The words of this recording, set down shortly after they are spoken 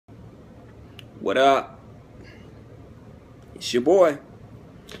What up? It's your boy,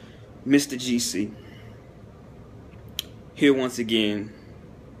 Mr. GC, here once again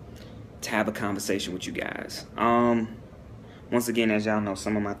to have a conversation with you guys. Once again, as y'all know,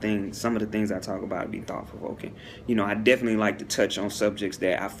 some of the things I talk about be thought-provoking. You know, I definitely like to touch on subjects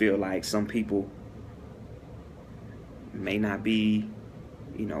that I feel like some people may not be,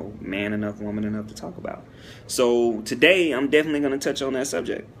 man enough, woman enough to talk about. So today, I'm definitely going to touch on that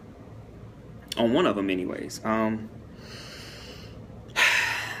subject. On one of them, anyways. I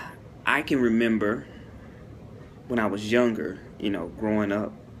can remember when I was younger, growing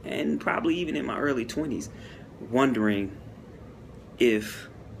up, and probably even in my early 20s, wondering if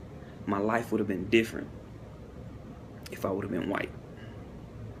my life would have been different if I would have been white.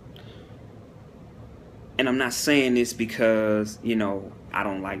 And I'm not saying this because, I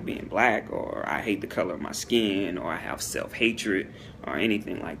don't like being black, or I hate the color of my skin, or I have self-hatred or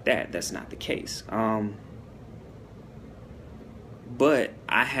anything like that. That's not the case. But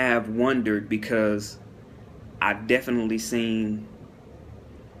I have wondered because I've definitely seen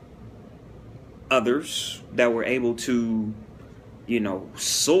others that were able to,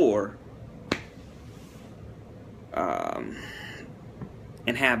 soar and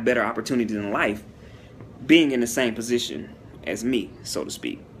have better opportunities in life being in the same position as me, so to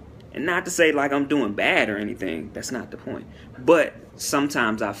speak. And not to say like I'm doing bad or anything. That's not the point. But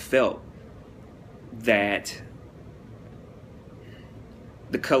sometimes I felt that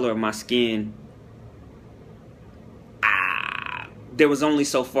the color of my skin, there was only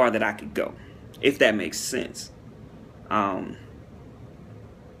so far that I could go, if that makes sense.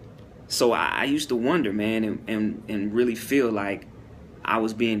 So I used to wonder, man, and really feel like I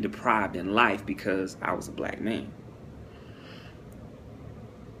was being deprived in life because I was a black man.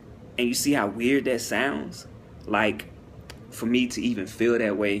 And you see how weird that sounds? Like, for me to even feel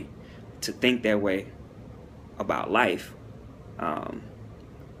that way, to think that way about life,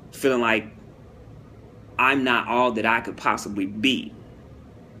 feeling like I'm not all that I could possibly be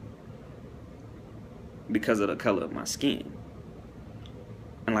because of the color of my skin.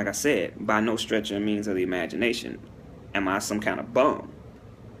 And like I said, by no stretch of means of the imagination am I some kind of bum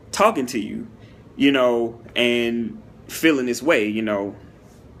talking to you, and feeling this way,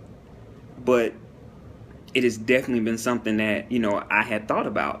 but it has definitely been something that, I had thought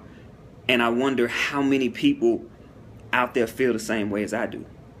about. And I wonder how many people out there feel the same way as I do.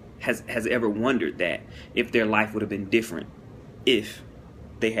 Has ever wondered that if their life would have been different if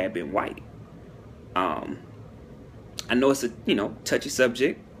they had been white. I know it's a touchy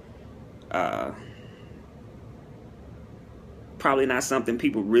subject. Probably not something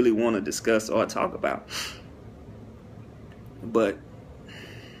people really want to discuss or talk about. But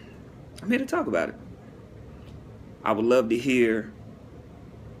I'm here to talk about it. I would love to hear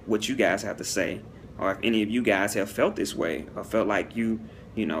what you guys have to say, or if any of you guys have felt this way, or felt like you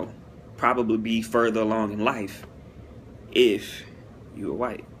probably be further along in life if you were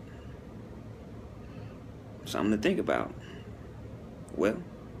white. Something to think about. Well,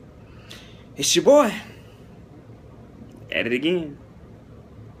 it's your boy, at it again,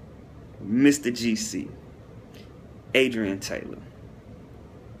 Mr. GC, Adrian Taylor.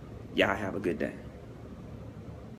 Y'all have a good day.